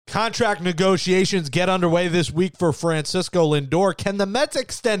Contract negotiations get underway this week for Francisco Lindor. Can the Mets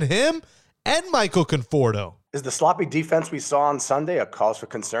extend him and Michael Conforto? Is the sloppy defense we saw on Sunday a cause for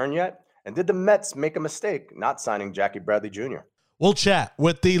concern yet? And did the Mets make a mistake not signing Jackie Bradley Jr.? We'll chat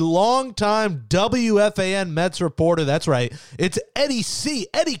with the longtime WFAN Mets reporter. That's right. It's Eddie C.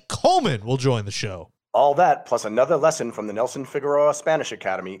 Eddie Coleman will join the show. All that, plus another lesson from the Nelson Figueroa Spanish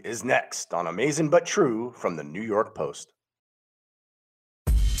Academy, is next on Amazing But True from the New York Post.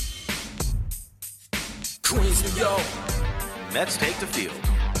 Queens, New York, Mets take the field.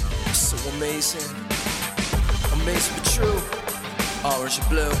 so amazing, amazing but true. Orange and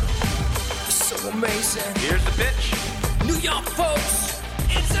blue, so amazing. Here's the pitch. New York folks,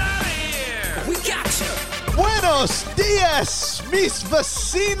 It's out of here. we got you. Buenos dias, mis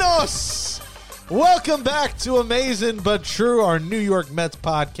vecinos. Welcome back to Amazing But True, our New York Mets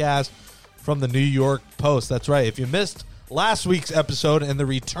podcast from the New York Post. That's right. If you missed last week's episode and the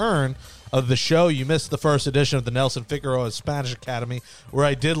return of the show, you missed the first edition of the Nelson Figueroa Spanish Academy, where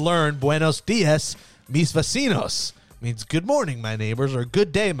I did learn Buenos dias, mis vecinos. Means good morning, my neighbors, or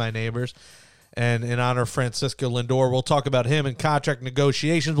good day, my neighbors. And in honor of Francisco Lindor, we'll talk about him and contract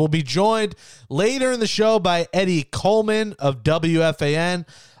negotiations. We'll be joined later in the show by Eddie Coleman of WFAN.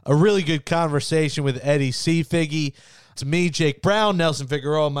 A really good conversation with Eddie C. Figgy. It's me, Jake Brown, Nelson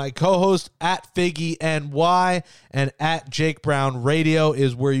Figueroa, my co-host at Figgy NY, and at Jake Brown Radio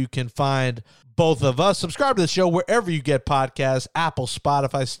is where you can find both of us. Subscribe to the show wherever you get podcasts, Apple,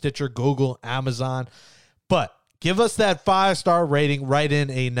 Spotify, Stitcher, Google, Amazon. But give us that 5-star rating. Write in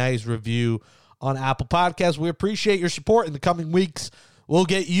a nice review on Apple Podcasts. We appreciate your support. In the coming weeks, we'll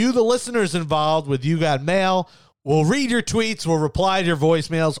get you, the listeners, involved with You Got Mail. We'll read your tweets. We'll reply to your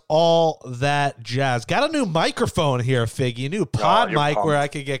voicemails, all that jazz. Got a new microphone here, Figgy, a new pod mic pumped. where I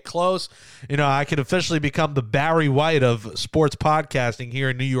could get close. You know, I could officially become the Barry White of sports podcasting here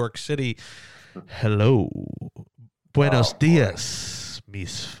in New York City. Hello. Buenos dias,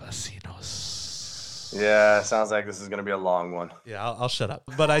 mis vecinos. Yeah, sounds like this is going to be a long one. Yeah, I'll shut up.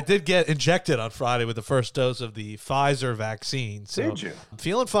 But I did get injected on Friday with the first dose of the Pfizer vaccine. So Did you? I'm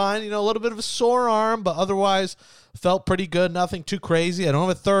feeling fine. You know, a little bit of a sore arm, but otherwise felt pretty good. Nothing too crazy. I don't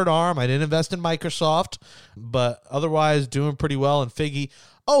have a third arm. I didn't invest in Microsoft, but otherwise doing pretty well. And Figgy,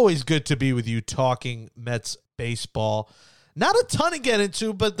 always good to be with you talking Mets baseball. Not a ton to get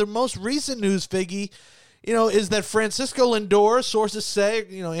into, but the most recent news, Figgy, you know, is that Francisco Lindor, sources say,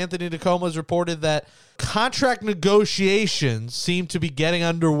 you know, Anthony Tacoma has reported that contract negotiations seem to be getting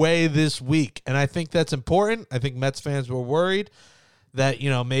underway this week. And I think that's important. I think Mets fans were worried that,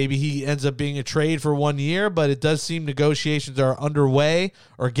 you know, maybe he ends up being a trade for 1 year, but it does seem negotiations are underway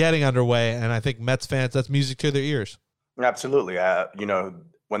or getting underway. And I think Mets fans, that's music to their ears. Absolutely. You know,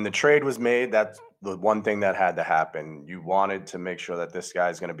 when the trade was made, that's the one thing that had to happen. You wanted to make sure that this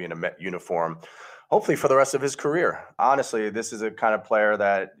guy's going to be in a Met uniform, hopefully for the rest of his career. Honestly, this is a kind of player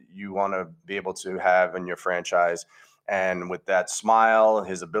that you want to be able to have in your franchise. And with that smile,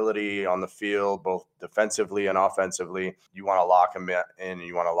 his ability on the field, both defensively and offensively, you want to lock him in and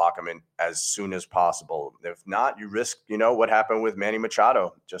you want to lock him in as soon as possible. If not, you risk, you know, what happened with Manny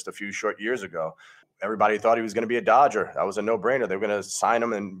Machado just a few short years ago. Everybody thought he was going to be a Dodger. That was a no-brainer. They were going to sign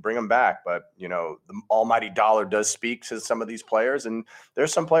him and bring him back. But, you know, the almighty dollar does speak to some of these players. And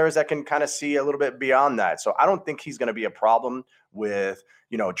there's some players that can kind of see a little bit beyond that. So I don't think he's going to be a problem with,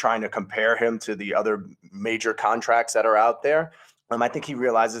 you know, trying to compare him to the other major contracts that are out there. I think he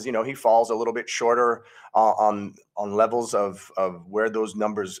realizes, you know, he falls a little bit shorter on levels of where those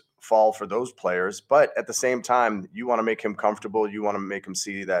numbers fall for those players. But at the same time, you want to make him comfortable. You want to make him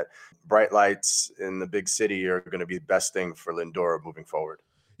see that bright lights in the big city are going to be the best thing for Lindor moving forward.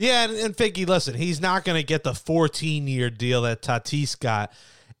 Yeah, and Figgy, listen, he's not going to get the 14-year deal that Tatis got.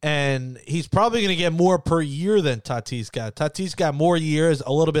 And he's probably going to get more per year than Tatis got. Tatis got more years,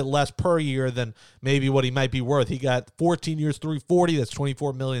 a little bit less per year than maybe what he might be worth. He got 14 years, $340. That's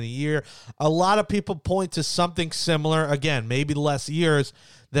 $24 million a year. A lot of people point to something similar. Again, maybe less years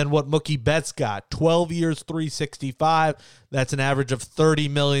than what Mookie Betts got. 12 years, $365. That's an average of $30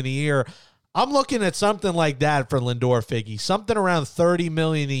 million a year. I'm looking at something like that for Lindor, Figgy. Something around $30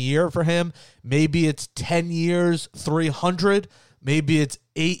 million a year for him. Maybe it's 10 years, $300. Maybe it's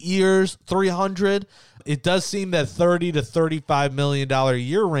 8 years, $300. It does seem that $30 to $35 million a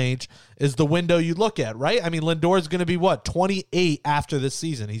year range is the window you look at, right? I mean, Lindor is going to be, 28 after this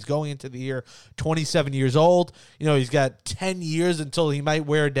season. He's going into the year 27 years old. You know, he's got 10 years until he might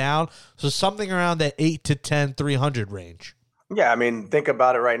wear down. So something around that 8 to 10, 300 range. Yeah, I mean, think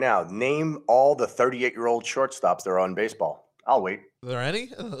about it right now. Name all the 38-year-old shortstops that are on baseball. I'll wait. Are there any?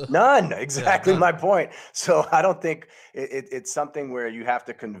 None. Exactly none. my point. So I don't think it's something where you have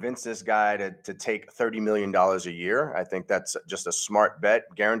to convince this guy to take $30 million a year. I think that's just a smart bet.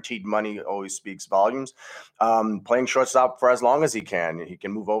 Guaranteed money always speaks volumes. Playing shortstop for as long as he can. He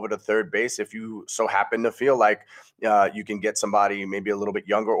can move over to third base if you so happen to feel like you can get somebody maybe a little bit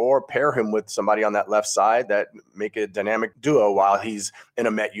younger, or pair him with somebody on that left side that make a dynamic duo while he's in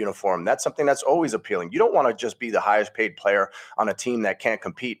a Met uniform. That's something that's always appealing. You don't want to just be the highest paid player on a team that can't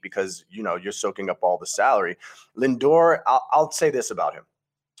compete because, you're soaking up all the salary. Lindor, I'll say this about him.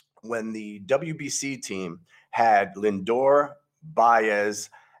 When the WBC team had Lindor, Baez,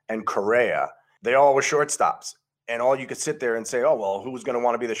 and Correa, they all were shortstops. And all you could sit there and say, oh, well, who's going to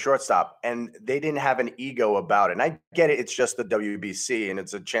want to be the shortstop? And they didn't have an ego about it. And I get it. It's just the WBC, and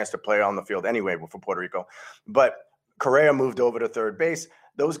it's a chance to play on the field anyway for Puerto Rico. But Correa moved over to third base.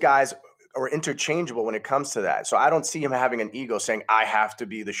 Those guys are interchangeable when it comes to that. So I don't see him having an ego saying, I have to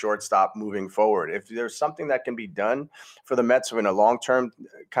be the shortstop moving forward. If there's something that can be done for the Mets in a long-term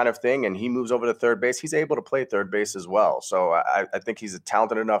kind of thing, and he moves over to third base, he's able to play third base as well. So I think he's a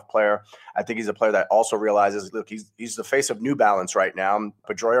talented enough player. I think he's a player that also realizes, look, he's the face of New Balance right now.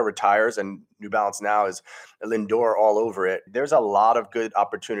 Pedroia retires, and New Balance now is Lindor all over it. There's a lot of good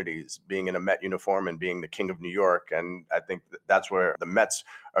opportunities being in a Met uniform and being the king of New York. And I think that's where the Mets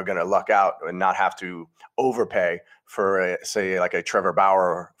are going to luck out and not have to overpay for, say, like a Trevor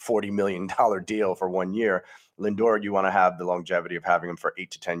Bauer $40 million deal for 1 year. Lindor, you want to have the longevity of having him for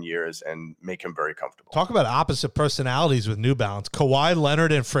 8 to 10 years and make him very comfortable. Talk about opposite personalities with New Balance. Kawhi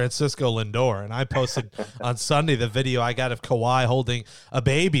Leonard and Francisco Lindor. And I posted on Sunday the video I got of Kawhi holding a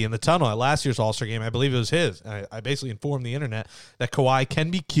baby in the tunnel at last year's All-Star game. I believe it was his. I basically informed the internet that Kawhi can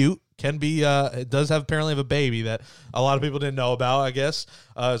be cute. It does apparently have a baby that a lot of people didn't know about, I guess.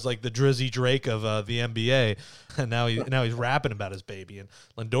 It's like the Drizzy Drake of the NBA. And now he's rapping about his baby. And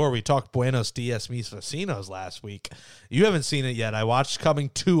Lindor, we talked Buenos Dias Mis Vecinos last week. You haven't seen it yet. I watched Coming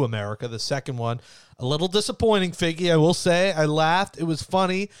to America, the second one. A little disappointing, Figgy, I will say. I laughed. It was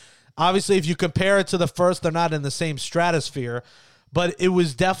funny. Obviously, if you compare it to the first, they're not in the same stratosphere. But it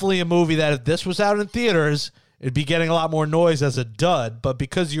was definitely a movie that if this was out in theaters, it'd be getting a lot more noise as a dud, but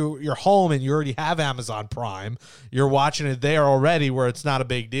because you're home and you already have Amazon Prime, you're watching it there already where it's not a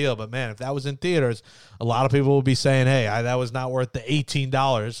big deal. But, man, if that was in theaters, a lot of people would be saying, hey, that was not worth the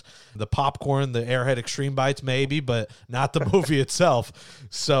 $18. The popcorn, the Airhead Extreme Bites, maybe, but not the movie itself.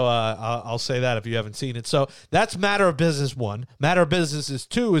 So I'll say that if you haven't seen it. So that's Matter of Business 1. Matter of Business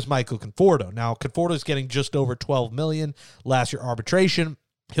 2 is Michael Conforto. Now, Conforto is getting just over $12 million last year arbitration.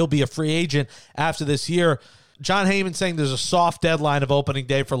 He'll be a free agent after this year. John Heyman saying there's a soft deadline of opening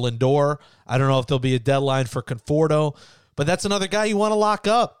day for Lindor. I don't know if there'll be a deadline for Conforto, but that's another guy you want to lock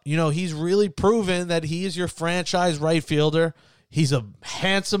up. He's really proven that he is your franchise right fielder. He's a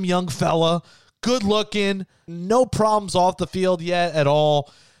handsome young fella, good looking, no problems off the field yet at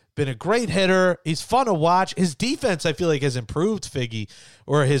all. Been a great hitter. He's fun to watch. His defense, I feel like, has improved, Figgy,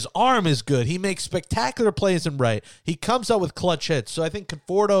 or his arm is good. He makes spectacular plays in right. He comes up with clutch hits. So I think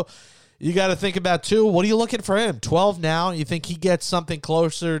Conforto, you got to think about, too, what are you looking for him? 12 now? You think he gets something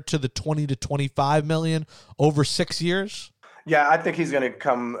closer to the 20 to 25 million over 6 years? Yeah, I think he's going to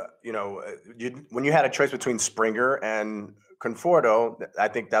come, when you had a choice between Springer and Conforto, I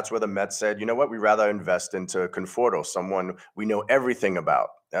think that's where the Mets said, you know what, we'd rather invest into Conforto, someone we know everything about,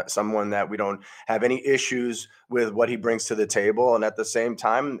 someone that we don't have any issues with what he brings to the table. And at the same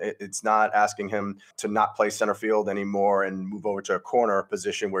time, it's not asking him to not play center field anymore and move over to a corner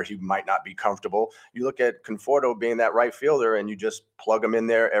position where he might not be comfortable. You look at Conforto being that right fielder and you just plug him in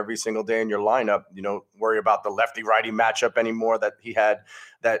there every single day in your lineup. You don't worry about the lefty-righty matchup anymore that he had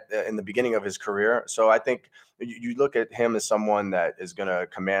that in the beginning of his career. So I think you look at him as someone that is going to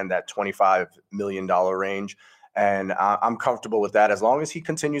command that $25 million range. And I'm comfortable with that as long as he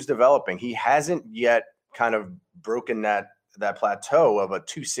continues developing. He hasn't yet kind of broken that plateau of a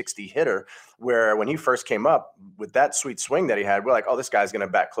 260 hitter, where when he first came up with that sweet swing that he had, we're like, oh, this guy's going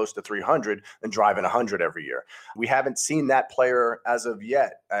to bat close to 300 and driving 100 every year. We haven't seen that player as of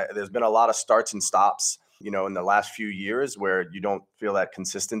yet. There's been a lot of starts and stops, in the last few years where you don't feel that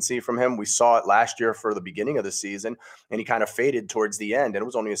consistency from him. We saw it last year for the beginning of the season, and he kind of faded towards the end, and it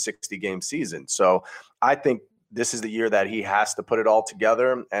was only a 60-game season. So I think this is the year that he has to put it all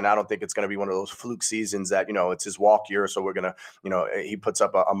together. And I don't think it's going to be one of those fluke seasons that, it's his walk year. So we're going to, he puts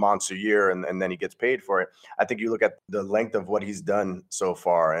up a monster year and then he gets paid for it. I think you look at the length of what he's done so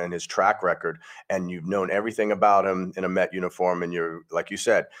far and his track record, and you've known everything about him in a Met uniform. And you're, like you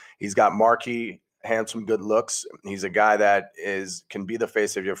said, he's got marquee, handsome, good looks. He's a guy that can be the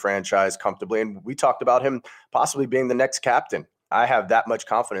face of your franchise comfortably. And we talked about him possibly being the next captain I have that much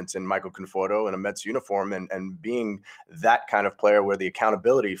confidence in Michael Conforto in a Mets uniform and being that kind of player where the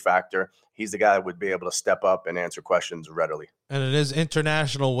accountability factor, he's the guy that would be able to step up and answer questions readily. And it is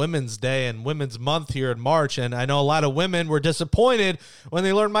International Women's Day and Women's Month here in March. And I know a lot of women were disappointed when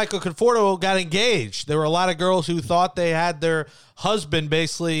they learned Michael Conforto got engaged. There were a lot of girls who thought they had their husband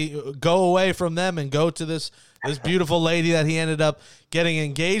basically go away from them and go to this beautiful lady that he ended up getting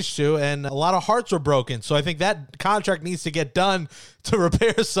engaged to, and a lot of hearts were broken. So I think that contract needs to get done to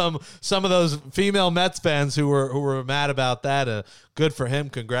repair some of those female Mets fans who were mad about that. Good for him.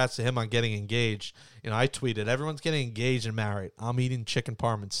 Congrats to him on getting engaged. I tweeted, everyone's getting engaged and married. I'm eating chicken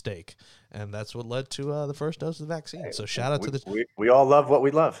parm and steak. And that's what led to the first dose of the vaccine. So shout out to the... We all love what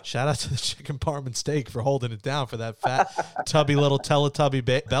we love. Shout out to the chicken parm and steak for holding it down for that fat, tubby little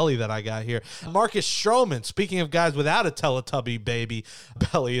Teletubby belly that I got here. Marcus Stroman, speaking of guys without a Teletubby baby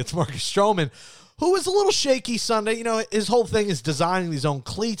belly, it's Marcus Stroman, who was a little shaky Sunday. His whole thing is designing these own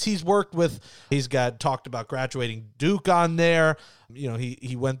cleats he's worked with. He's talked about graduating Duke on there.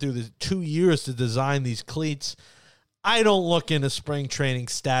 He went through the 2 years to design these cleats. I don't look into spring training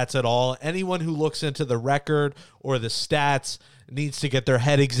stats at all. Anyone who looks into the record or the stats needs to get their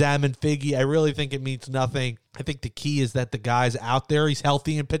head examined, Figgy. I really think it means nothing. I think the key is that the guy's out there. He's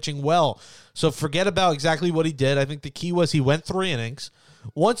healthy and pitching well. So forget about exactly what he did. I think the key was he went 3 innings.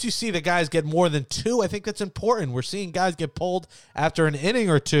 Once you see the guys get more than 2, I think that's important. We're seeing guys get pulled after an inning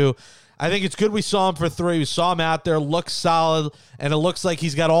or 2. I think it's good we saw him for 3. We saw him out there, looks solid, and it looks like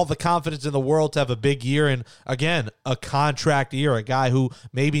he's got all the confidence in the world to have a big year. And, again, a contract year, a guy who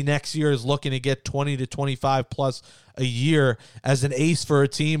maybe next year is looking to get 20 to 25 plus a year as an ace for a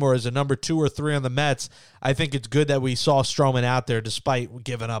team or as a number 2 or 3 on the Mets. I think it's good that we saw Stroman out there despite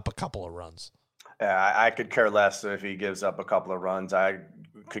giving up a couple of runs. Yeah, I could care less if he gives up a couple of runs. I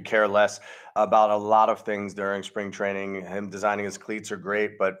could care less about a lot of things during spring training. Him designing his cleats are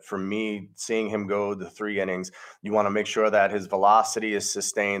great, but for me, seeing him go the 3 innings, you want to make sure that his velocity is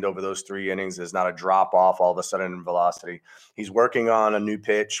sustained over those 3 innings. There's not a drop off all of a sudden in velocity. He's working on a new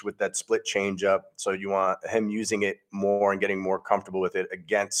pitch with that split changeup, so you want him using it more and getting more comfortable with it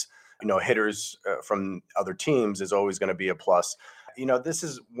against hitters from other teams is always going to be a plus. This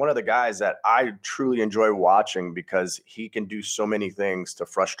is one of the guys that I truly enjoy watching because he can do so many things to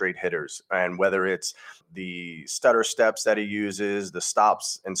frustrate hitters. And whether it's the stutter steps that he uses, the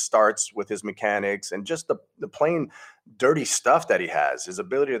stops and starts with his mechanics, and just the plain dirty stuff that he has, his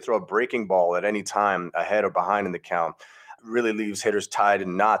ability to throw a breaking ball at any time ahead or behind in the count, really leaves hitters tied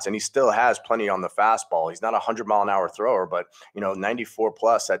in knots. And he still has plenty on the fastball. He's not a 100-mile-an-hour thrower, but 94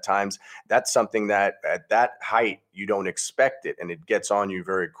 plus at times. That's something that at that height you don't expect it, and it gets on you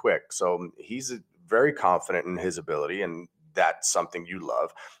very quick. So he's very confident in his ability, and that's something you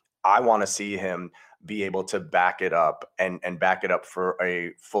love. I want to see him be able to back it up and back it up for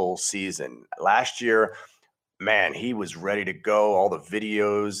a full season. Last year, man, he was ready to go. All the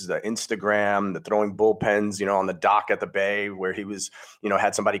videos, the Instagram, the throwing bullpens, on the dock at the Bay where he was,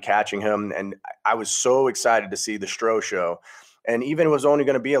 had somebody catching him. And I was so excited to see the Stroh show. And even it was only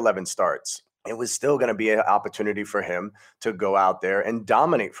going to be 11 starts, it was still going to be an opportunity for him to go out there and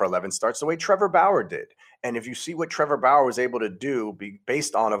dominate for 11 starts the way Trevor Bauer did. And if you see what Trevor Bauer was able to do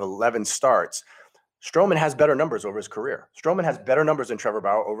based on of 11 starts, Stroman has better numbers over his career. Stroman has better numbers than Trevor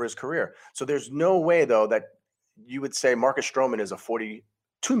Bauer over his career. So there's no way, though, that you would say Marcus Stroman is a $42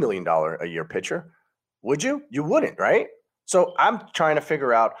 million a year pitcher. Would you? You wouldn't, right? So I'm trying to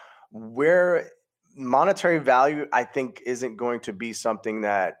figure out where monetary value, I think, isn't going to be something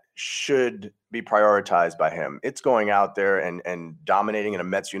that should be prioritized by him. It's going out there and dominating in a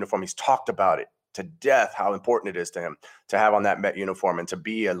Mets uniform. He's talked about it to death, how important it is to him to have on that Met uniform and to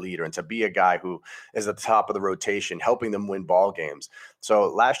be a leader and to be a guy who is at the top of the rotation, helping them win ball games. So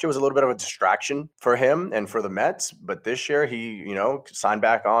last year was a little bit of a distraction for him and for the Mets, but this year he, signed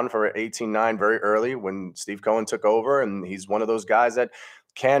back on for 18-9 very early when Steve Cohen took over, and he's one of those guys that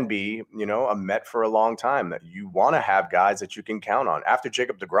can be, a Met for a long time, that you want to have guys that you can count on. After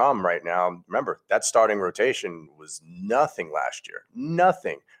Jacob deGrom right now, remember, that starting rotation was nothing last year.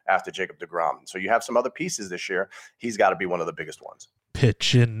 Nothing after Jacob deGrom. So you have some other pieces this year. He's got to be one of the biggest ones.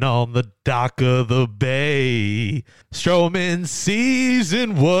 Pitching on the dock of the Bay, Stroman's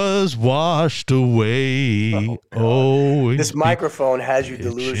season was washed away. This microphone has you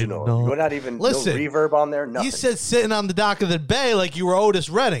delusional. You're not even no reverb on there. Nothing. You said sitting on the dock of the Bay like you were Otis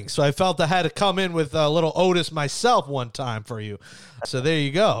Redding, so I felt I had to come in with a little Otis myself one time for you. So there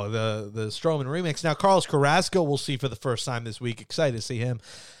you go, the Stroman remix. Now Carlos Carrasco we'll see for the first time this week. Excited to see him.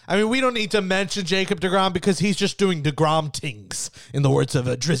 I mean, we don't need to mention Jacob deGrom because he's just doing deGrom things, in the words of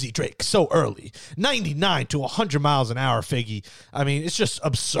Drizzy Drake, so early. 99 to 100 miles an hour, Figgy. I mean, it's just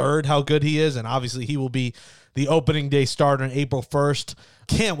absurd how good he is, and obviously he will be the opening day starter on April 1st.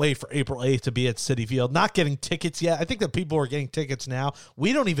 Can't wait for April 8th to be at Citi Field. Not getting tickets yet. I think that people are getting tickets now.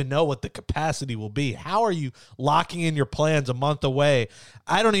 We don't even know what the capacity will be. How are you locking in your plans a month away?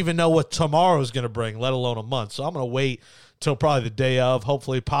 I don't even know what tomorrow is going to bring, let alone a month. So I'm going to wait till probably the day of.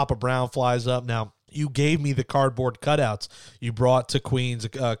 Hopefully Papa Brown flies up. Now, you gave me the cardboard cutouts you brought to Queens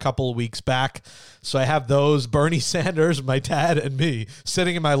a couple of weeks back. So I have those, Bernie Sanders, my dad, and me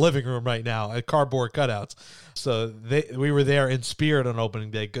sitting in my living room right now at cardboard cutouts. So we were there in spirit on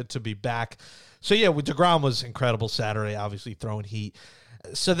opening day. Good to be back. So, yeah, deGrom was incredible Saturday, obviously throwing heat.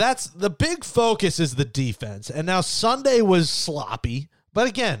 So that's the big focus is the defense. And now Sunday was sloppy. But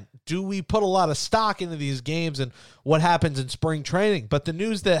again, do we put a lot of stock into these games and what happens in spring training? But the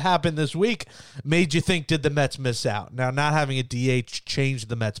news that happened this week made you think, did the Mets miss out? Now, not having a DH changed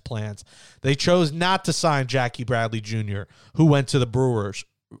the Mets' plans. They chose not to sign Jackie Bradley Jr., who went to the Brewers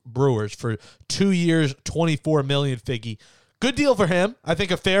for 2 years, $24 million, Figgy. Good deal for him. I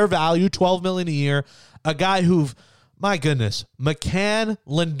think a fair value, $12 million a year. A guy who, my goodness, McCann,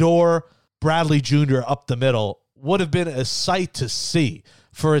 Lindor, Bradley Jr. up the middle would have been a sight to see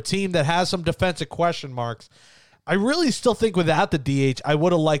for a team that has some defensive question marks. I really still think without the DH, I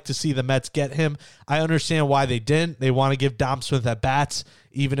would have liked to see the Mets get him. I understand why they didn't. They want to give Dom Smith at bats,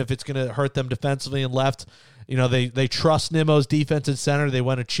 even if it's going to hurt them defensively and left. You know, they trust Nimmo's defense and center. They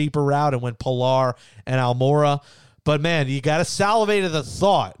went a cheaper route and went Pilar and Almora. But, man, you got to salivate at the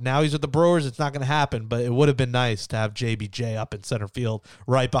thought. Now he's with the Brewers. It's not going to happen, but it would have been nice to have JBJ up in center field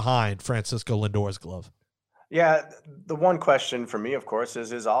right behind Francisco Lindor's glove. Yeah, the one question for me, of course, is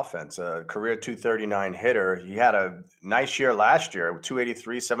his offense. A career 239 hitter. He had a nice year last year,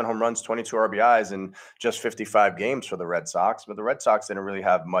 283, 7 home runs, 22 RBIs in just 55 games for the Red Sox. But the Red Sox didn't really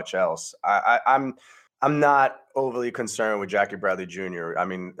have much else. I'm not overly concerned with Jackie Bradley Jr. I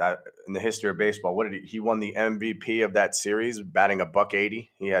mean, in the history of baseball, what did he won the MVP of that series, batting $180.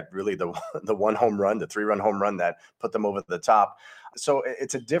 He had really the 1 home run, the 3-run home run that put them over the top. So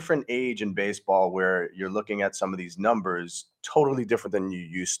it's a different age in baseball where you're looking at some of these numbers totally different than you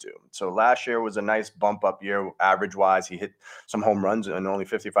used to. So last year was a nice bump up year average wise. He hit some home runs in only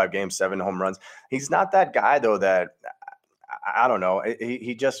 55 games, 7 home runs. He's not that guy though that I don't know.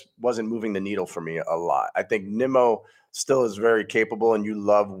 He just wasn't moving the needle for me a lot. I think Nimmo still is very capable, and you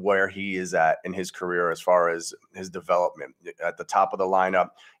love where he is at in his career as far as his development at the top of the lineup,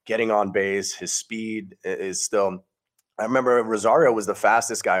 getting on base. His speed is still. I remember Rosario was the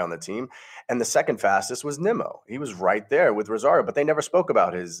fastest guy on the team, and the second fastest was Nimmo. He was right there with Rosario, but they never spoke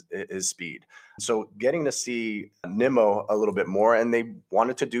about his speed. So getting to see Nimmo a little bit more, and they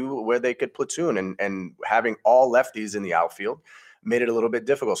wanted to do where they could platoon, and having all lefties in the outfield made it a little bit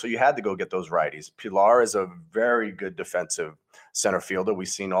difficult. So you had to go get those righties. Pilar is a very good defensive center fielder. We've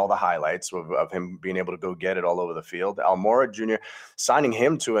seen all the highlights of him being able to go get it all over the field. Almora Jr., signing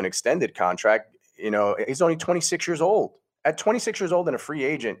him to an extended contract, you know, he's only 26 years old. At 26 years old and a free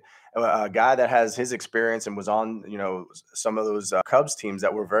agent, a guy that has his experience and was on, you know, some of those Cubs teams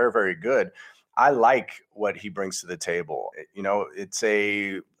that were very, very good. I like what he brings to the table. You know, it's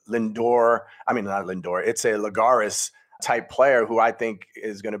a Lindor. I mean, not Lindor. It's a Lagares type player who I think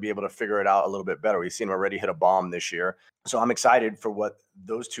is going to be able to figure it out a little bit better. We've seen him already hit a bomb this year. So I'm excited for what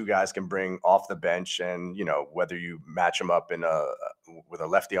those two guys can bring off the bench. And, you know, whether you match them up with a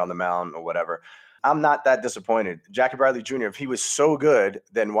lefty on the mound or whatever, I'm not that disappointed. Jackie Bradley Jr., if he was so good,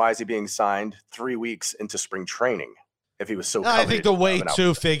 then why is he being signed 3 weeks into spring training? If he was so I think the way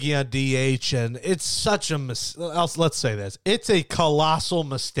too, Figgy, on DH, and it's such a let's say this. It's a colossal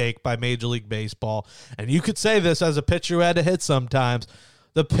mistake by Major League Baseball. And you could say this as a pitcher who had to hit sometimes.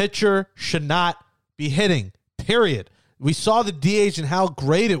 The pitcher should not be hitting, period. We saw the DH and how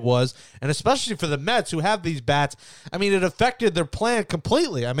great it was, and especially for the Mets who have these bats. I mean, it affected their plan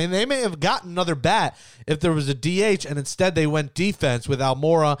completely. I mean, they may have gotten another bat if there was a DH, and instead they went defense with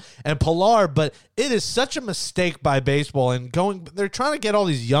Almora and Pilar, but it is such a mistake by baseball, and they're trying to get all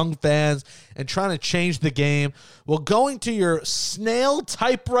these young fans and trying to change the game. Well, going to your snail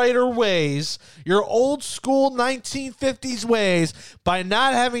typewriter ways, your old school 1950s ways, by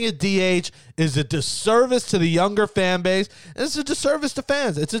not having a DH is a disservice to the younger fan base. It's a disservice to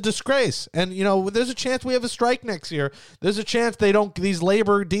fans. It's a disgrace. And, you know, there's a chance we have a strike next year. There's a chance these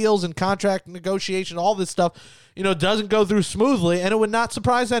labor deals and contract negotiation, all this stuff, you know, doesn't go through smoothly, and it would not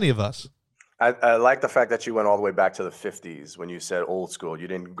surprise any of us. I like the fact that you went all the way back to the 50s when you said old school. You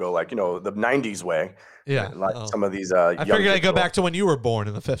didn't go like, the 90s way. Yeah. Like some of these I figured I'd go back to when you were born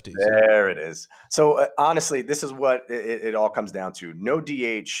in the 50s. There it is. So honestly, this is what it all comes down to. No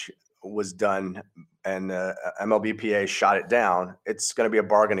DH was done, and MLBPA shot it down. It's going to be a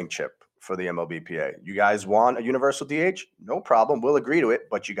bargaining chip for the MLBPA. You guys want a universal DH? No problem. We'll agree to it,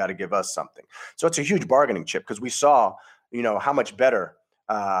 but you got to give us something. So it's a huge bargaining chip because we saw, how much better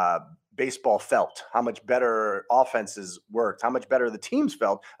baseball felt, how much better offenses worked, how much better the teams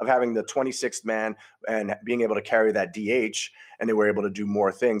felt of having the 26th man and being able to carry that DH, and they were able to do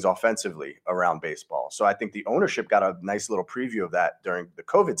more things offensively around baseball. So I think the ownership got a nice little preview of that during the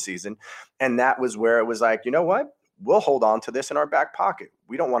COVID season, and that was where it was like, you know what? We'll hold on to this in our back pocket.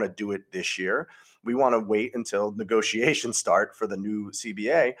 We don't want to do it this year. We want to wait until negotiations start for the new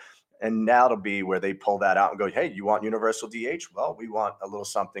CBA. And that'll be where they pull that out and go, hey, you want universal DH? Well, we want a little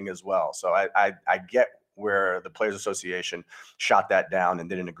something as well. So I get where the Players Association shot that down and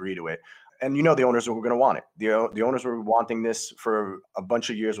didn't agree to it. And the owners were going to want it. The owners were wanting this for a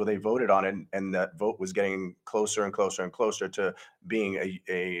bunch of years where they voted on it, and that vote was getting closer and closer and closer to being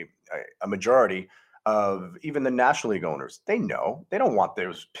a majority of even the National League owners. They know they don't want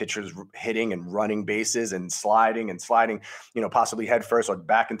those pitchers hitting and running bases and sliding, possibly head first or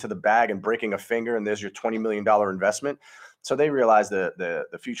back into the bag and breaking a finger, and there's your $20 million investment. So they realize the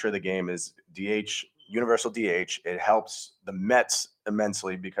future of the game is DH, universal DH. It helps the Mets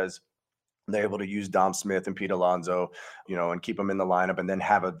immensely because they're able to use Dom Smith and Pete Alonso, and keep them in the lineup, and then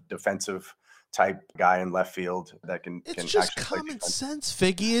have a defensive type guy in left field that can just actually common sense,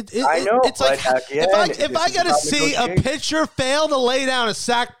 Figgy. I know. It's like if I got to see a pitcher fail to lay down a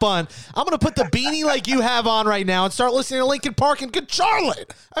sack bunt, I'm going to put the beanie like you have on right now and start listening to Linkin Park and Good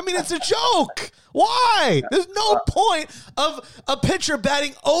Charlotte. I mean, it's a joke. Why? There's no point of a pitcher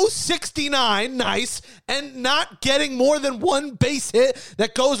batting .069, nice, and not getting more than one base hit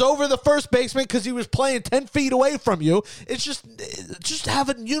that goes over the first baseman because he was playing 10 feet away from you. It's just have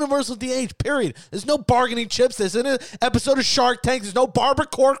a universal DH, period. There's no bargaining chips. There's an episode of Shark Tank. There's no Barbara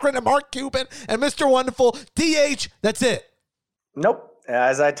Corcoran and Mark Cuban and Mr. Wonderful. DH, that's it. Nope.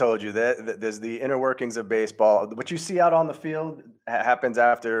 As I told you, there's the inner workings of baseball. What you see out on the field happens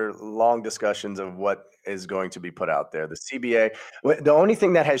after long discussions of what is going to be put out there. The CBA, the only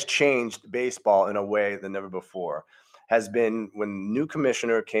thing that has changed baseball in a way than never before has been when new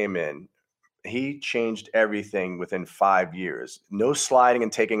commissioner came in. He changed everything within 5 years. No sliding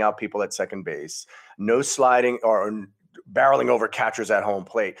and taking out people at second base. No sliding or barreling over catchers at home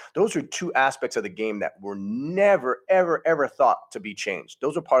plate. Those are two aspects of the game that were never, ever, ever thought to be changed.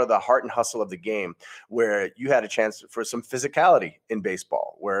 Those are part of the heart and hustle of the game, where you had a chance for some physicality in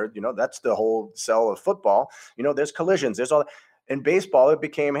baseball, where, that's the whole sell of football. There's collisions, there's all that. In baseball, it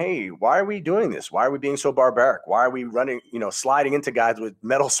became, hey, why are we doing this? Why are we being so barbaric? Why are we running, sliding into guys with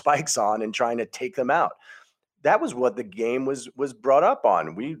metal spikes on and trying to take them out? That was what the game was brought up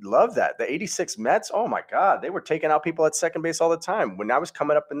on. We love that. The 86 Mets, oh my God, they were taking out people at second base all the time. When I was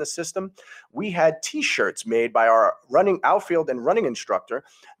coming up in the system, we had T-shirts made by our running outfield and running instructor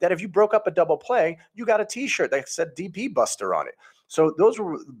that if you broke up a double play, you got a T-shirt that said DP Buster on it. So those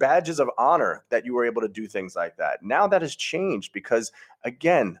were badges of honor that you were able to do things like that. Now that has changed because,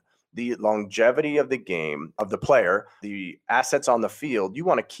 again, the longevity of the game, of the player, the assets on the field, you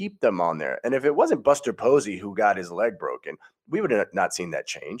want to keep them on there. And if it wasn't Buster Posey who got his leg broken, we would have not seen that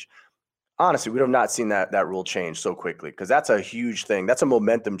change. Honestly, we would have not seen that rule change so quickly because that's a huge thing. That's a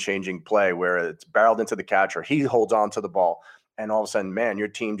momentum-changing play where it's barreled into the catcher. He holds on to the ball. And all of a sudden, man, your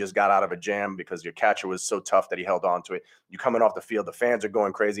team just got out of a jam because your catcher was so tough that he held on to it. You coming off the field, the fans are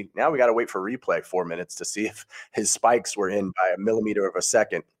going crazy. Now we got to wait for replay 4 minutes to see if his spikes were in by a millimeter of a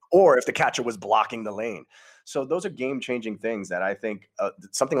second, or if the catcher was blocking the lane. So those are game-changing things that I think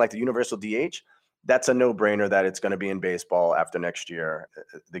something like the universal DH, that's a no-brainer that it's going to be in baseball after next year.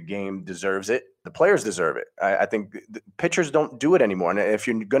 The game deserves it. The players deserve it. I think the pitchers don't do it anymore. And if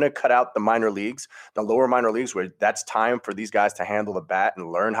you're going to cut out the minor leagues, the lower minor leagues, where that's time for these guys to handle the bat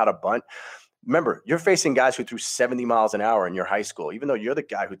and learn how to bunt. Remember, you're facing guys who threw 70 miles an hour in your high school, even though you're the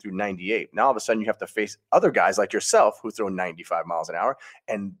guy who threw 98. Now, all of a sudden, you have to face other guys like yourself who throw 95 miles an hour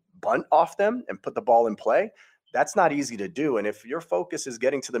and bunt off them and put the ball in play. That's not easy to do. And if your focus is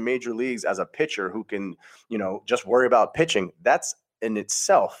getting to the major leagues as a pitcher who can, just worry about pitching, that's in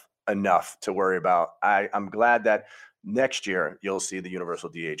itself enough to worry about. I'm glad that next year you'll see the universal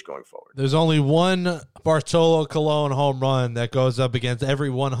DH going forward. There's only one Bartolo Colon home run that goes up against every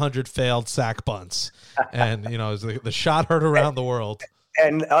 100 failed sack bunts. And, the shot heard around the world.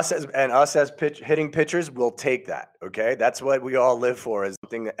 And us as hitting pitchers will take that. Okay, that's what we all live for, is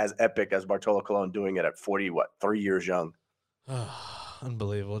something as epic as Bartolo Colon doing it at 3 years young.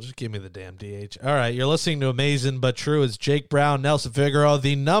 Unbelievable. Just give me the damn DH. All right, you're listening to Amazing But True. It's Jake Brown, Nelson Figueroa,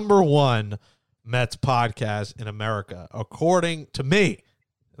 the #1 Mets podcast in America, according to me.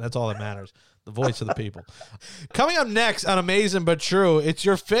 That's all that matters. The voice of the people. Coming up next on Amazing But True, it's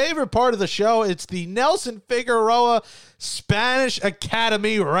your favorite part of the show. It's the Nelson Figueroa Spanish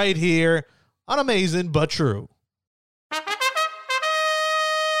Academy right here on Amazing But True.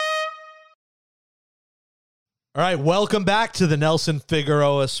 All right, welcome back to the Nelson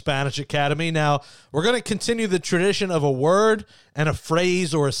Figueroa Spanish Academy. Now, we're going to continue the tradition of a word and a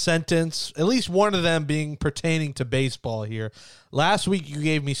phrase or a sentence, at least one of them being pertaining to baseball here. Last week, you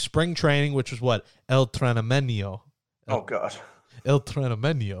gave me spring training, which was what? El entrenamiento. Oh, God. El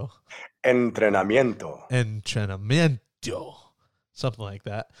entrenamiento. Entrenamiento. Entrenamiento. Something like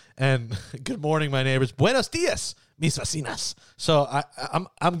that. And good morning, my neighbors. Buenos dias, mis vecinas. So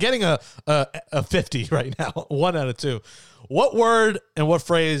I'm getting a 50 right now. 1 out of 2. What word and what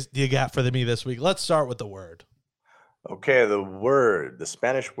phrase do you got for me this week? Let's start with the word. Okay, the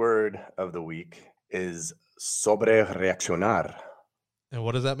Spanish word of the week is sobrereaccionar. And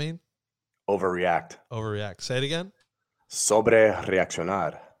what does that mean? Overreact. Overreact. Say it again.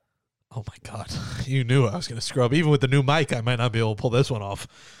 Sobrereaccionar. Oh, my God. You knew I was going to screw up. Even with the new mic, I might not be able to pull this one off.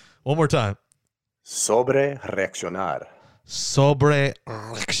 One more time. Sobrereaccionar.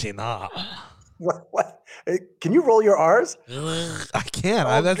 Sobrereaccionar. What? Can you roll your R's? I can't.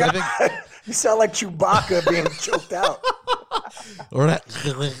 Oh, I think you sound like Chewbacca being choked out.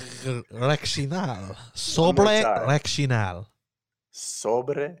 Reaccionar. Sobrereaccionar.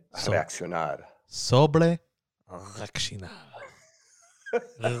 Sobrereaccionar. Sobrereaccionar.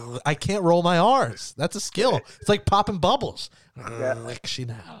 I can't roll my R's. That's a skill. It's like popping bubbles.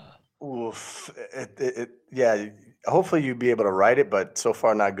 Reaccionar. Oof. Yeah. Hopefully you'd be able to write it, but so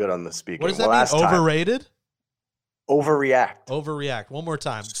far not good on the speaking. What does that mean? Overrated? Overreact. Overreact. One more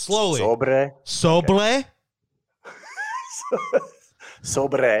time. Slowly. Sobre. Sobre.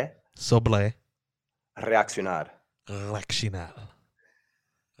 Sobre. Sobre. Reaccionar. Reaccionar.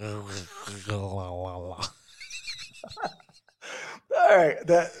 All right.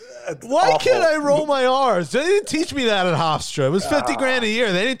 Why awful. can't I roll my R's? They didn't teach me that at Hofstra. It was $50,000 a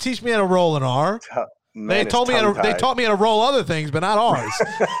year. They didn't teach me how to roll an R. Man, They taught me how to roll other things, but not R's.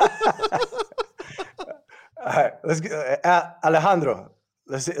 All right. Let's get Alejandro.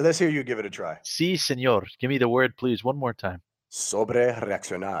 Let's hear you give it a try. Sí, señor. Give me the word, please, one more time.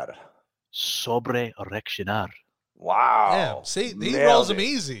 Sobrereaccionar. Sobrereaccionar. Wow. Damn. See, he Nailed rolls it. them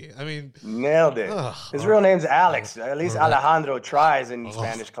easy. I mean, Nailed it. His real name's Alex. At least Alejandro tries in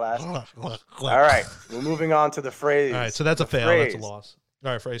Spanish class. All right. We're moving on to the phrase. All right, so that's a fail. That's a loss.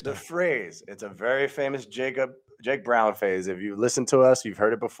 All right, phrase The time. phrase. It's a very famous Jake Brown phrase. If you listen to us, you've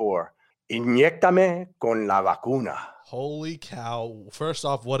heard it before. Inyéctame con la vacuna. Holy cow. First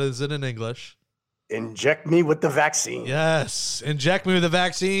off, what is it in English? Inject me with the vaccine. Yes. Inject me with the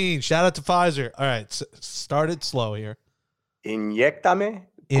vaccine. Shout out to Pfizer. All right. Start it slow here. Inyéctame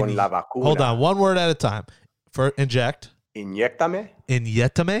con la vacuna. Hold on. One word at a time. For inject. Inyéctame.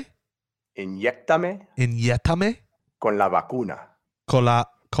 Inyéctame. Inyéctame Inyétame. con la vacuna. Cola?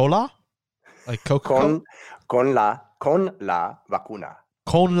 Like Coca-Cola? Con la vacuna.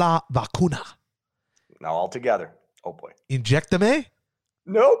 Con la vacuna. Now all together. Oh boy. Injectame?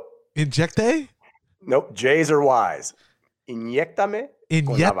 Nope. Injecte? Nope. J's are Y's. Inyéctame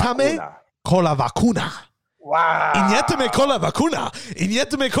Inyétame con la vacuna. Wow. Inyétame con la vacuna.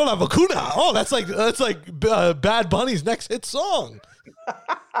 Inyétame con la vacuna. Oh, that's like Bad Bunny's next hit song.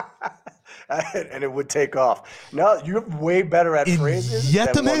 And it would take off. No, you're way better at phrases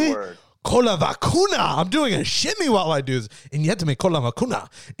than one word. Con la vacuna. I'm doing a shimmy while I do this. Inyétame con la vacuna.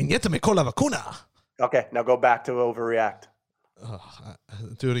 Inyétame con la vacuna. Okay, now go back to overreact.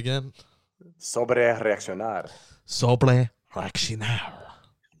 Do it again. Sobrereaccionar. Sobrereaccionar.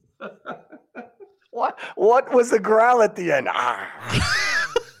 What was the growl at the end? I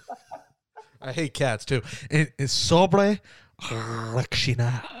hate cats too. It's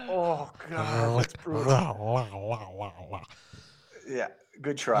sobrereaccionar. Oh God, that's brutal. Yeah,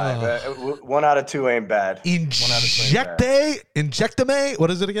 good try. 1 out of 2 ain't bad. Injectame.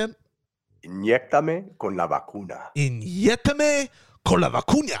 What is it again? Inyéctame con la vacuna. Inyétame con la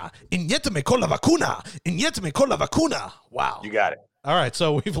vacuna. Inyétame con la vacuna. Inyétame con la vacuna. Wow. You got it. All right,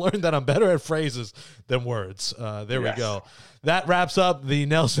 so we've learned that I'm better at phrases than words. There we go. That wraps up the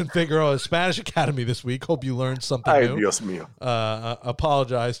Nelson Figueroa Spanish Academy this week. Hope you learned something new. Dios mío.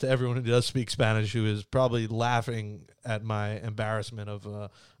 Apologize to everyone who does speak Spanish who is probably laughing at my embarrassment of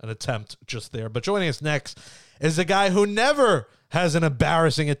an attempt just there. But joining us next is a guy who never has an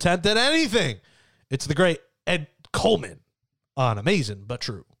embarrassing attempt at anything. It's the great Ed Coleman on Amazing But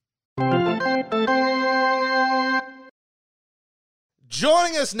True.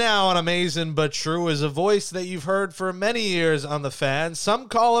 Joining us now on Amazing But True is a voice that you've heard for many years on The Fan. Some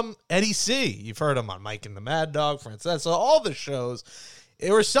call him Eddie C. You've heard him on Mike and the Mad Dog, Francesa, all the shows.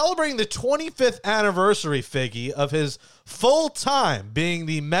 We're celebrating the 25th anniversary, Figgy, of his full time being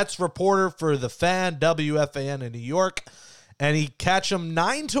the Mets reporter for The Fan, WFAN in New York. And he catch him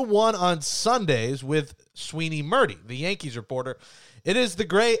 9-1 on Sundays with Sweeney Murdy, the Yankees reporter. It is the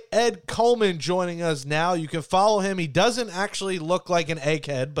great Ed Coleman joining us now. You can follow him. He doesn't actually look like an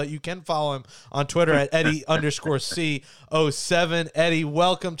egghead, but you can follow him on Twitter at Eddie_C07. Eddie,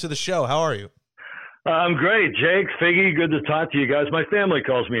 welcome to the show. How are you? I'm great, Jake, Figgy. Good to talk to you guys. My family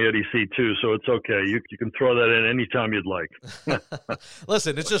calls me Eddie C too, so it's okay. You can throw that in anytime you'd like.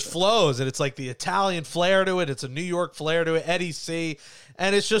 Listen, it just flows, and it's like the Italian flair to it. It's a New York flair to it, Eddie C.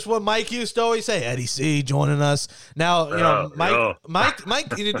 And it's just what Mike used to always say, Eddie C joining us. Now, you know, Mike,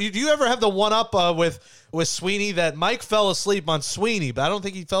 did you ever have the one-up with Sweeney that Mike fell asleep on Sweeney, but I don't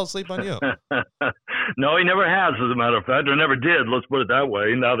think he fell asleep on you. No, he never has, as a matter of fact, or never did. Let's put it that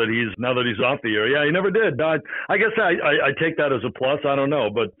way. Now that he's off the air, yeah, he never did. I guess I take that as a plus. I don't know,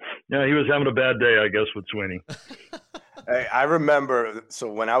 but yeah, he was having a bad day, I guess, with Sweeney. Hey, I remember. So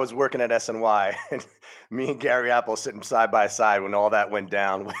when I was working at SNY, me and Gary Apple sitting side by side when all that went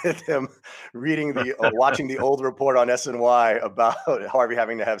down, with him reading watching the old report on SNY about Harvey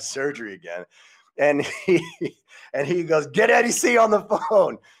having to have surgery again, and he goes, "Get Eddie C on the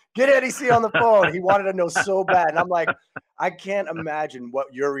phone." Get Eddie C on the phone. He wanted to know so bad. And I'm like, I can't imagine what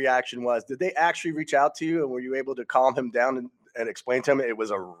your reaction was. Did they actually reach out to you, and were you able to calm him down and explain to him it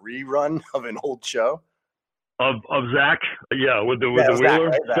was a rerun of an old show? Of Zach, yeah, with the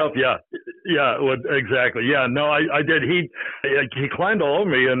Wheeler stuff, yeah, exactly, yeah. No, I did. He climbed all over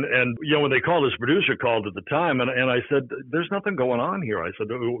me, and you know, when they called, his producer called at the time, and I said, "There's nothing going on here." I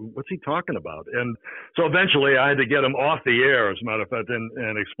said, "What's he talking about?" And so eventually, I had to get him off the air, as a matter of fact,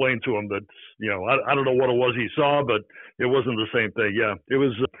 and explain to him that, you know, I don't know what it was he saw, but it wasn't the same thing. Yeah, it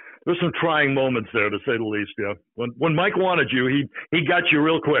was. There was some trying moments there, to say the least. Yeah, when Mike wanted you, he got you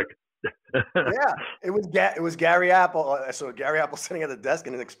real quick. Yeah, it was Gary Apple. So Gary Apple sitting at the desk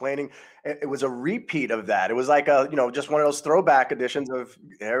and explaining. It was a repeat of that. It was like just one of those throwback editions of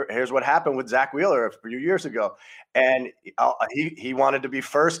here's what happened with Zach Wheeler a few years ago, and he wanted to be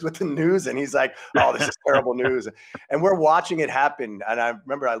first with the news, and he's like, "Oh, this is terrible news," and we're watching it happen. And I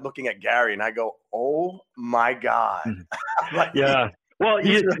remember looking at Gary and I go, "Oh my God!" Like, yeah. Well,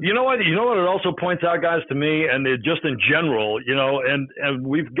 you know what? You know what it also points out, guys, to me, and just in general, you know, and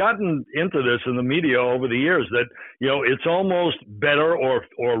we've gotten into this in the media over the years that, you know, it's almost better or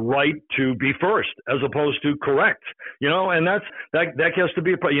right to be first as opposed to correct, you know, and that has to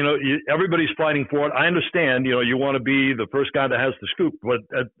be, you know, everybody's fighting for it. I understand, you know, you want to be the first guy that has the scoop, but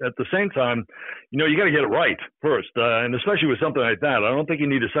at the same time, you know, you got to get it right first, and especially with something like that. I don't think you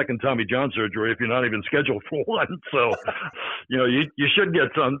need a second Tommy John surgery if you're not even scheduled for one. So, you know, you should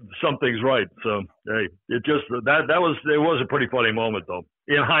get some things right. So, hey, it was a pretty funny moment, though.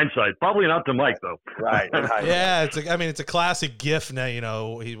 In hindsight, probably not to Mike, though. Right. Yeah, it's a classic GIF. Now, you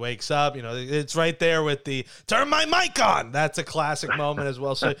know, he wakes up. You know, it's right there with the "turn my mic on." That's a classic moment as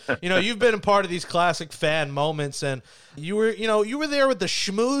well. So, you know, you've been a part of these classic fan moments, and you were there with the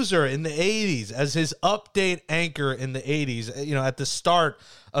schmoozer in the '80s as his update anchor in the '80s. You know, at the start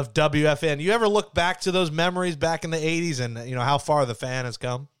of WFN. You ever look back to those memories back in the '80s, and you know how far the fan has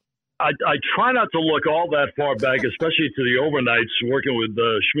come? I try not to look all that far back, especially to the overnights working with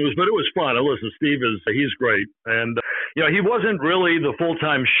Schmooze, but it was fun. And listen, he's great. And, you know, he wasn't really the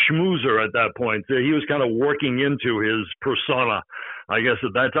full-time schmoozer at that point. He was kind of working into his persona, I guess,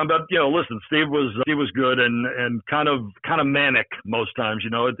 at that time. But, you know, listen, Steve was good and kind of manic most times. You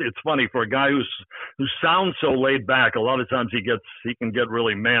know, it's funny for a guy who sounds so laid back. A lot of times he can get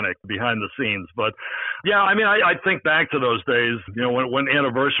really manic behind the scenes. But yeah, I mean, I think back to those days. You know, when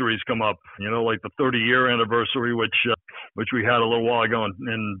anniversaries come up. You know, like the 30-year anniversary, which we had a little while ago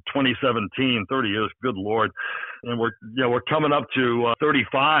in 2017. 30 years, good Lord. And we're coming up to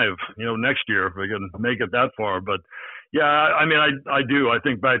 35. You know, next year if we can make it that far. But Yeah, I mean, I do. I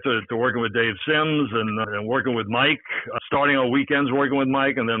think back to working with Dave Sims and working with Mike, starting on weekends working with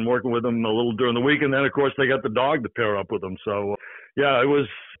Mike, and then working with him a little during the week. And then, of course, they got the dog to pair up with him. So, yeah,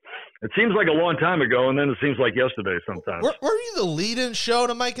 it seems like a long time ago, and then it seems like yesterday sometimes. Were you the lead-in show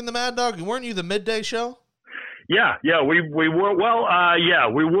to Mike and the Mad Dog? Weren't you the midday show? Yeah, we were. Well,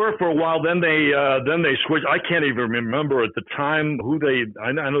 we were for a while. Then they switched. I can't even remember at the time who they.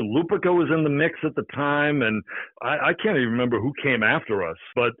 I know Lupica was in the mix at the time, and I can't even remember who came after us.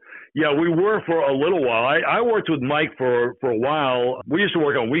 But yeah, we were for a little while. I worked with Mike for a while. We used to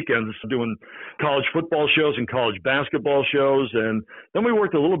work on weekends doing college football shows and college basketball shows, and then we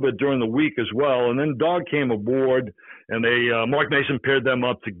worked a little bit during the week as well. And then Dog came aboard. And Mark Mason paired them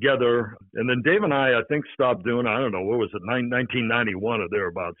up together. And then Dave and I think, stopped doing, I don't know, what was it, 1991 or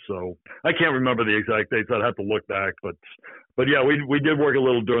thereabouts. So I can't remember the exact dates. I'd have to look back. But yeah, we did work a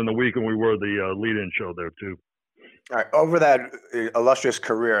little during the week, and we were the lead-in show there, too. All right, over that illustrious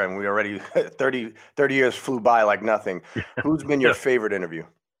career, and we already 30 years flew by like nothing. Who's been your favorite interview?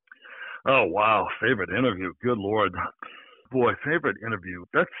 Oh, wow. Favorite interview. Good Lord. Boy, favorite interview.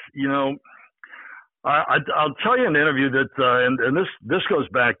 That's, I'll tell you an interview that, and this goes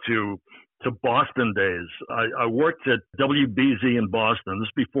back to Boston days. I worked at WBZ in Boston. This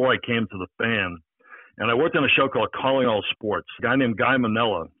is before I came to the Fan, and I worked on a show called Calling All Sports. A guy named Guy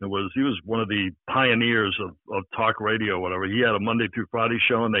Manella. He was one of the pioneers of talk radio, whatever. He had a Monday through Friday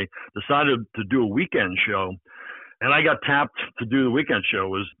show, and they decided to do a weekend show. And I got tapped to do the weekend show.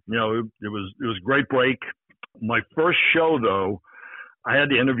 It was a great break. My first show, though, I had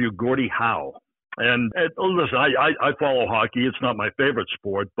to interview Gordie Howe. And listen, I follow hockey. It's not my favorite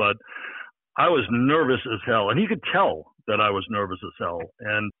sport, but I was nervous as hell. And he could tell that I was nervous as hell.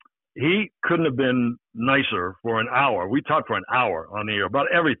 And he couldn't have been nicer for an hour. We talked for an hour on the air about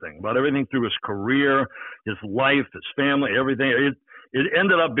everything through his career, his life, his family, everything. It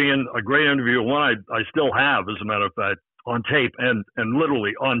ended up being a great interview, one I still have, as a matter of fact, on tape and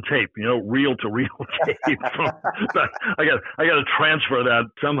literally on tape, reel to reel tape. I got to transfer that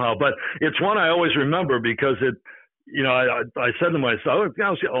somehow, but it's one I always remember because it, I said to myself, I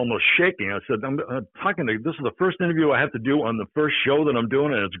was almost shaking. I said, I'm talking to, this is the first interview I have to do on the first show that I'm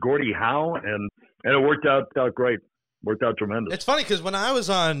doing, and it's Gordie Howe, and it worked out great. Worked out tremendous. It's funny because when I was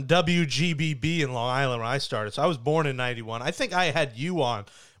on WGBB in Long Island when I started, so I was born in 91. I think I had you on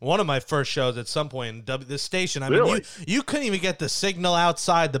one of my first shows at some point in this station. I mean, you couldn't even get the signal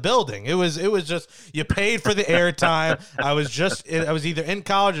outside the building. It was just, you paid for the airtime. I was either in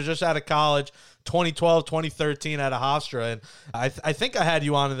college or just out of college. 2012, 2013 at a Hofstra, and I think I had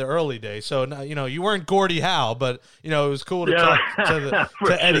you on in the early days. So you weren't Gordie Howe, but it was cool to talk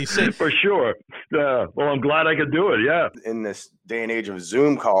to Eddie C. For sure. Well, I'm glad I could do it. Yeah. In this day and age of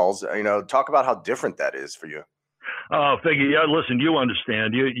Zoom calls, talk about how different that is for you. Oh, Figgy, yeah, listen, you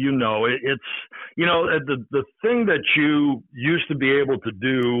understand. You know, it's, the thing that you used to be able to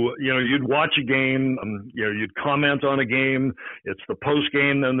do, you'd watch a game, you'd comment on a game, it's the post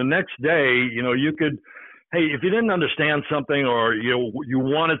game, then the next day, you could, hey, if you didn't understand something or you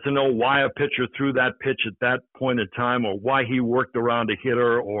wanted to know why a pitcher threw that pitch at that point in time, or why he worked around a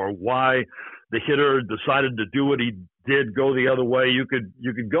hitter, or why the hitter decided to do what he did, go the other way, you could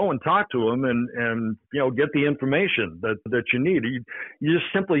go and talk to him and get the information that you need. You just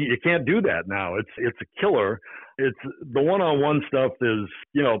simply, you can't do that now. It's a killer. It's the one-on-one stuff is,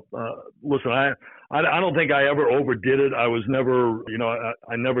 listen, I don't think I ever overdid it. I was never,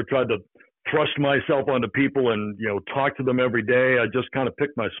 I never tried to thrust myself onto people and, talk to them every day. I just kind of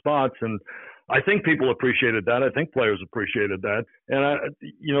picked my spots, and I think people appreciated that. I think players appreciated that. And,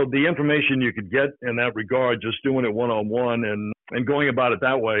 the information you could get in that regard, just doing it one-on-one and going about it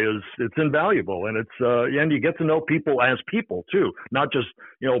that way it's invaluable. And it's, and you get to know people as people too, not just,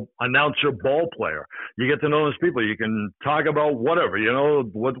 announcer, ball player. You get to know those people. You can talk about whatever,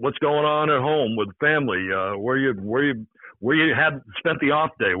 what's going on at home with family, where you had spent the off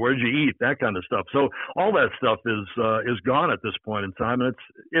day, where did you eat, that kind of stuff. So all that stuff is gone at this point in time, and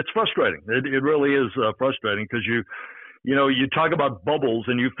it's frustrating. It really is frustrating because you talk about bubbles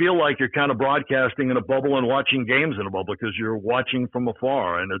and you feel like you're kind of broadcasting in a bubble and watching games in a bubble because you're watching from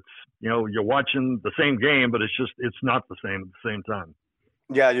afar, and it's you're watching the same game, but it's not the same at the same time.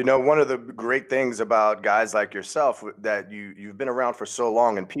 Yeah, one of the great things about guys like yourself that you've been around for so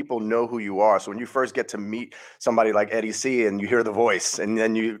long and people know who you are. So when you first get to meet somebody like Eddie C and you hear the voice and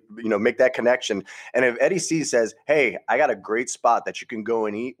then you make that connection. And if Eddie C says, hey, I got a great spot that you can go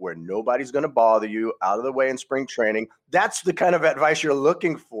and eat where nobody's going to bother you, out of the way in spring training, that's the kind of advice you're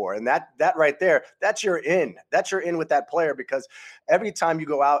looking for. And that right there, that's your in with that player, because every time you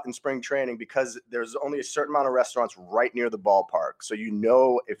go out in spring training, because there's only a certain amount of restaurants right near the ballpark. So,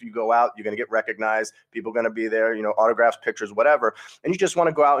 if you go out, you're going to get recognized. People are going to be there, autographs, pictures, whatever. And you just want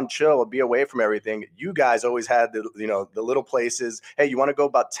to go out and chill or be away from everything. You guys always had the little places. Hey, you want to go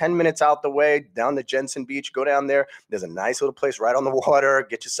about 10 minutes out the way down to Jensen Beach, go down there. There's a nice little place right on the water.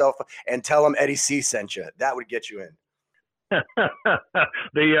 Get yourself and tell them Eddie C sent you. That would get you in. I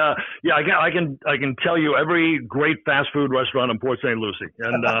can tell you every great fast food restaurant in Port St. Lucie,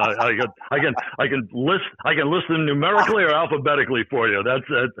 and I can list them numerically or alphabetically for you.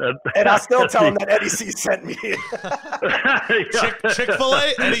 And I'll still tell them that Eddie C sent me.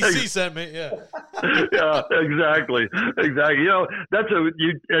 Chick-fil-A, Eddie C sent me. Yeah. Yeah, exactly.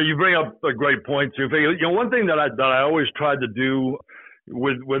 You bring up a great point too. One thing that I always tried to do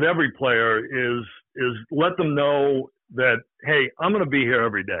with every player is let them know that, hey, I'm going to be here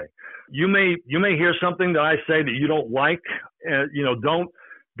every day. You may hear something that I say that you don't like,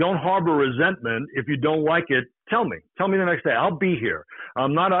 don't harbor resentment. If you don't like it, tell me the next day. I'll be here.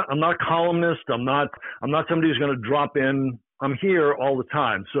 I'm not a columnist. I'm not somebody who's going to drop in. I'm here all the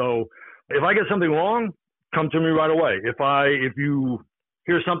time. So if I get something wrong, come to me right away. If you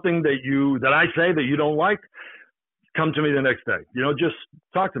hear something that I say that you don't like, come to me the next day. Just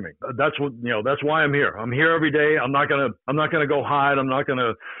talk to me. That's why I'm here. I'm here every day. I'm not gonna go hide. I'm not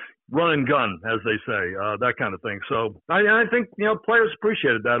gonna run and gun, as they say, that kind of thing. So I think players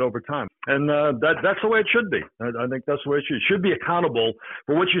appreciated that over time, and that's the way it should be. I think that's the way it should be accountable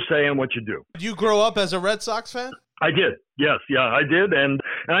for what you say and what you do. Did you grow up as a Red Sox fan? I did. Yes. Yeah, I did. And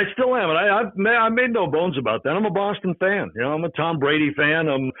I still am. And I made no bones about that. I'm a Boston fan. I'm a Tom Brady fan.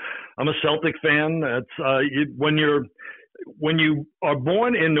 I'm a Celtic fan. When you are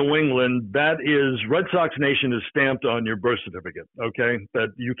born in New England, that is Red Sox Nation is stamped on your birth certificate. Okay.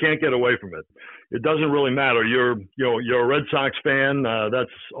 That you can't get away from it. It doesn't really matter. You're a Red Sox fan.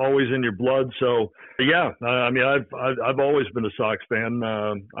 That's always in your blood. So yeah, I've always been a Sox fan.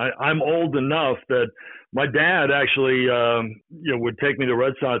 I'm old enough that my dad actually, would take me to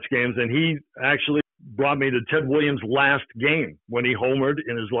Red Sox games, and he actually brought me to Ted Williams' last game when he homered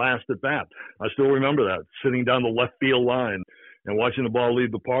in his last at bat. I still remember that, sitting down the left field line and watching the ball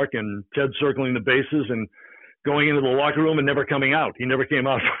leave the park, and Ted circling the bases and going into the locker room and never coming out. He never came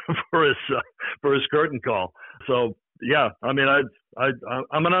out for his curtain call. So yeah, I'm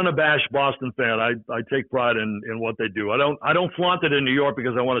an unabashed Boston fan. I take pride in what they do. I don't flaunt it in New York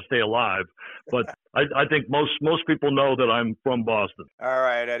because I want to stay alive, but I think most people know that I'm from Boston. All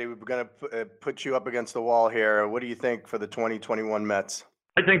right, Eddie, we're going to put you up against the wall here. What do you think for the 2021 Mets?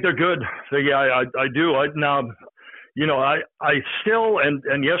 I think they're good. So yeah, I do. I still,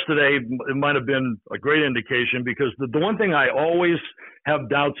 and yesterday it might have been a great indication, because the one thing I always have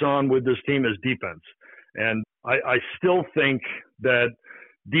doubts on with this team is defense. And I still think that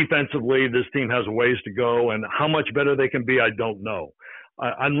defensively this team has a ways to go, and how much better they can be, I don't know.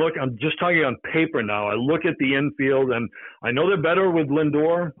 I'm just talking on paper now. I look at the infield, and I know they're better with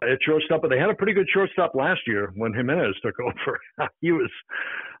Lindor at shortstop, but they had a pretty good shortstop last year when Jimenez took over. I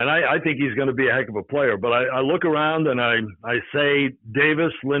think he's going to be a heck of a player. But I look around and I say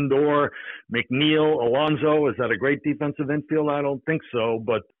Davis, Lindor, McNeil, Alonso. Is that a great defensive infield? I don't think so,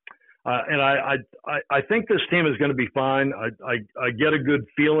 but. I think this team is going to be fine. I get a good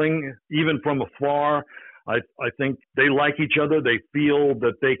feeling even from afar. I think they like each other. They feel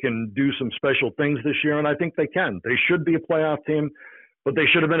that they can do some special things this year, and I think they can. They should be a playoff team, but they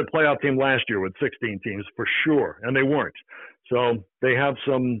should have been a playoff team last year with 16 teams for sure, and they weren't. So they have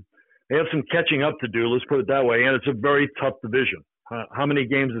some catching up to do. Let's put it that way. And it's a very tough division. How many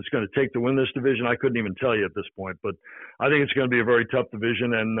games it's going to take to win this division, I couldn't even tell you at this point. But I think it's going to be a very tough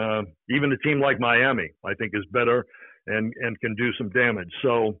division. And even a team like Miami, I think, is better and can do some damage.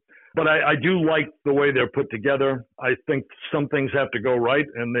 So, but I do like the way they're put together. I think some things have to go right,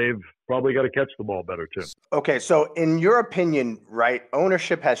 and they've probably got to catch the ball better too. Okay, so in your opinion, right,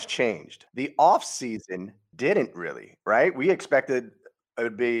 ownership has changed. The offseason didn't really, right? We expected it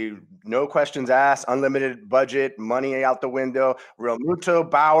would be no questions asked, unlimited budget, money out the window. Real Muto,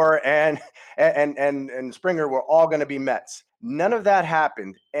 Bauer, and Springer were all going to be Mets. None of that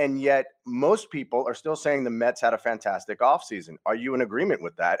happened, and yet most people are still saying the Mets had a fantastic offseason. Are you in agreement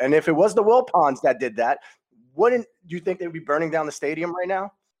with that? And if it was the Wilpons that did that, wouldn't you think they would be burning down the stadium right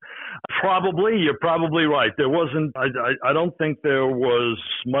now? Probably. You're probably right. There wasn't. I don't think there was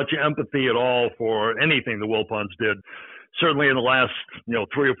much empathy at all for anything the Wilpons did. Certainly in the last,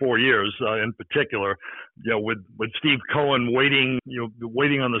 3 or 4 years, in particular, with Steve Cohen waiting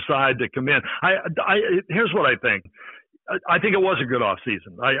on the side to come in. Here's what I think. I think it was a good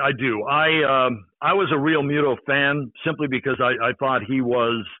offseason. I do. I was a Real Muto fan simply because I thought he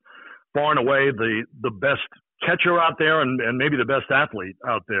was far and away the best catcher out there and maybe the best athlete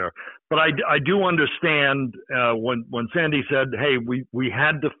out there. But I do understand when Sandy said, hey, we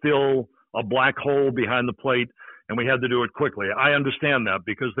had to fill a black hole behind the plate and we had to do it quickly. I understand that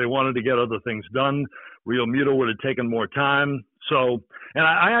because they wanted to get other things done. Real Muto would have taken more time. So, and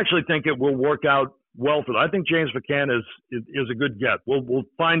I actually think it will work out well for them. I think James McCann is a good get. We'll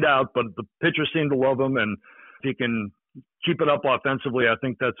find out, but the pitchers seem to love him, and if he can keep it up offensively, I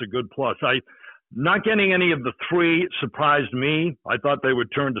think that's a good plus. Not getting any of the three surprised me. I thought they would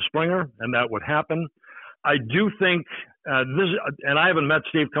turn to Springer, and that would happen. I do think and I haven't met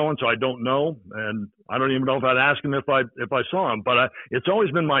Steve Cohen, so I don't know, and I don't even know if I'd ask him if I saw him. But it's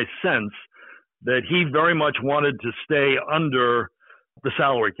always been my sense that he very much wanted to stay under the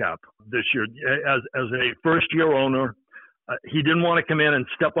salary cap this year as a first-year owner. He didn't want to come in and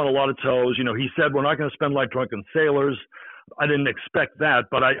step on a lot of toes. You know, he said, we're not going to spend like drunken sailors. I didn't expect that,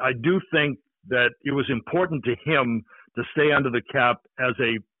 but I do think that it was important to him to stay under the cap as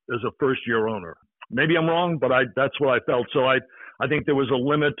a first-year owner. Maybe I'm wrong, but that's what I felt. So I think there was a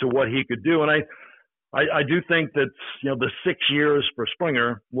limit to what he could do. And I do think that, you know, the 6 years for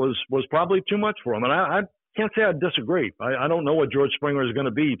Springer was probably too much for him. And I can't say I disagree. I don't know what George Springer is going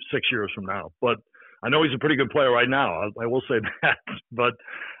to be 6 years from now, but I know he's a pretty good player right now. I will say that. But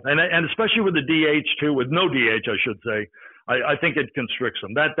and especially with the DH too, with no DH, I should say, I think it constricts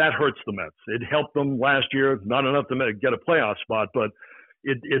them. That hurts the Mets. It helped them last year, not enough to get a playoff spot, but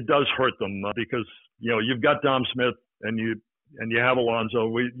it does hurt them because, you know, you've got Dom Smith and you have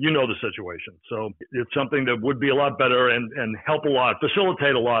Alonso. You know the situation. So it's something that would be a lot better and help a lot,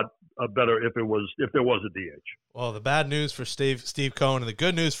 facilitate a lot better if there was a DH. Well, the bad news for Steve Cohen and the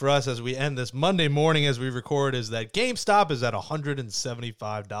good news for us as we end this Monday morning as we record is that GameStop is at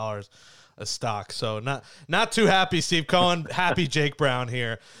 $175 a stock. So not too happy, Steve Cohen. Happy Jake Brown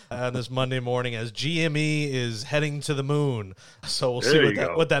here this Monday morning as GME is heading to the moon. So we'll see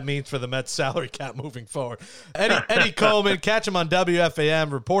what that means for the Mets salary cap moving forward. Eddie Coleman, catch him on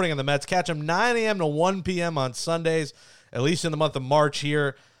WFAM reporting on the Mets. Catch him 9 a.m. to 1 p.m. on Sundays, at least in the month of March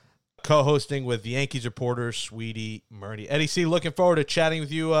here, co-hosting with the Yankees reporter, Sweetie Murdy. Eddie C., looking forward to chatting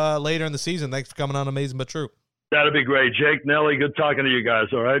with you later in the season. Thanks for coming on Amazing But True. That'd be great. Jake, Nelly, good talking to you guys,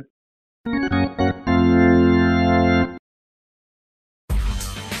 all right?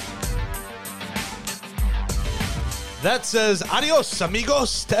 That says adios,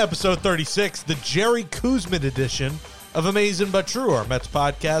 amigos, to episode 36, the Jerry Kuzman edition of Amazing But True, our Mets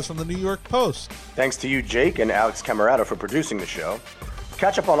podcast from the New York Post. Thanks to you, Jake, and Alex Camerata for producing the show.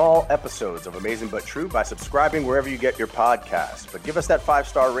 Catch up on all episodes of Amazing But True by subscribing wherever you get your podcasts. But give us that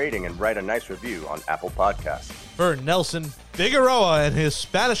 5-star rating and write a nice review on Apple Podcasts. For Nelson Figueroa and his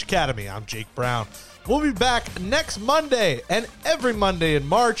Spanish Academy, I'm Jake Brown. We'll be back next Monday and every Monday in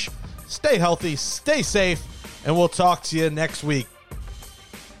March. Stay healthy, stay safe, and we'll talk to you next week.